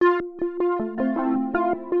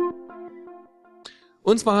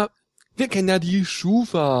Und zwar, wir kennen ja die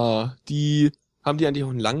Schufa. Haben die eigentlich auch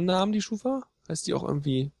einen langen Namen, die Schufa? Heißt die auch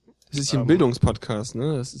irgendwie... Das ist hier ein Bildungspodcast,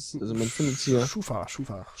 ne? Das ist, also man findet hier... Schufa.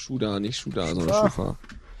 Schuda, nicht Schuda, sondern Schufa.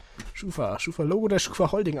 Schufa, Logo der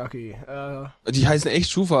Schufa Holding AG. Die heißen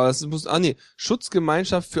echt Schufa. Das muss,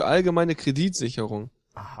 Schutzgemeinschaft für allgemeine Kreditsicherung.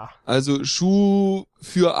 Aha. Also Schuh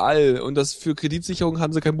für all. Und das für Kreditsicherung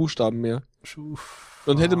haben sie keinen Buchstaben mehr.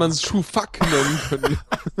 Dann hätte man es Schufak nennen können.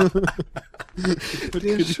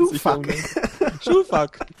 Den Schufak.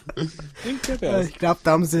 Schufak. Ich glaube,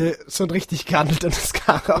 da haben sie schon richtig gehandelt und das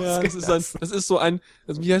K rausgelassen. Das ist so ein,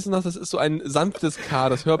 wie heißt denn das? Das ist so ein sanftes K,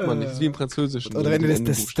 das hört man nicht. Das ist wie im Französischen. Oder wenn du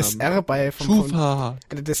das R Schufa.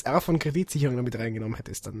 Wenn du das R von Kreditsicherung noch mit reingenommen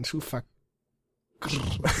hättest, dann Schufak.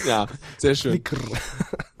 Ja, sehr schön.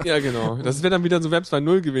 Ja, genau. Das wäre dann wieder so Verb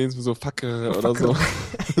 2.0 gewesen, so Facke oder so.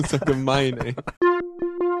 Das ist ja gemein, ey.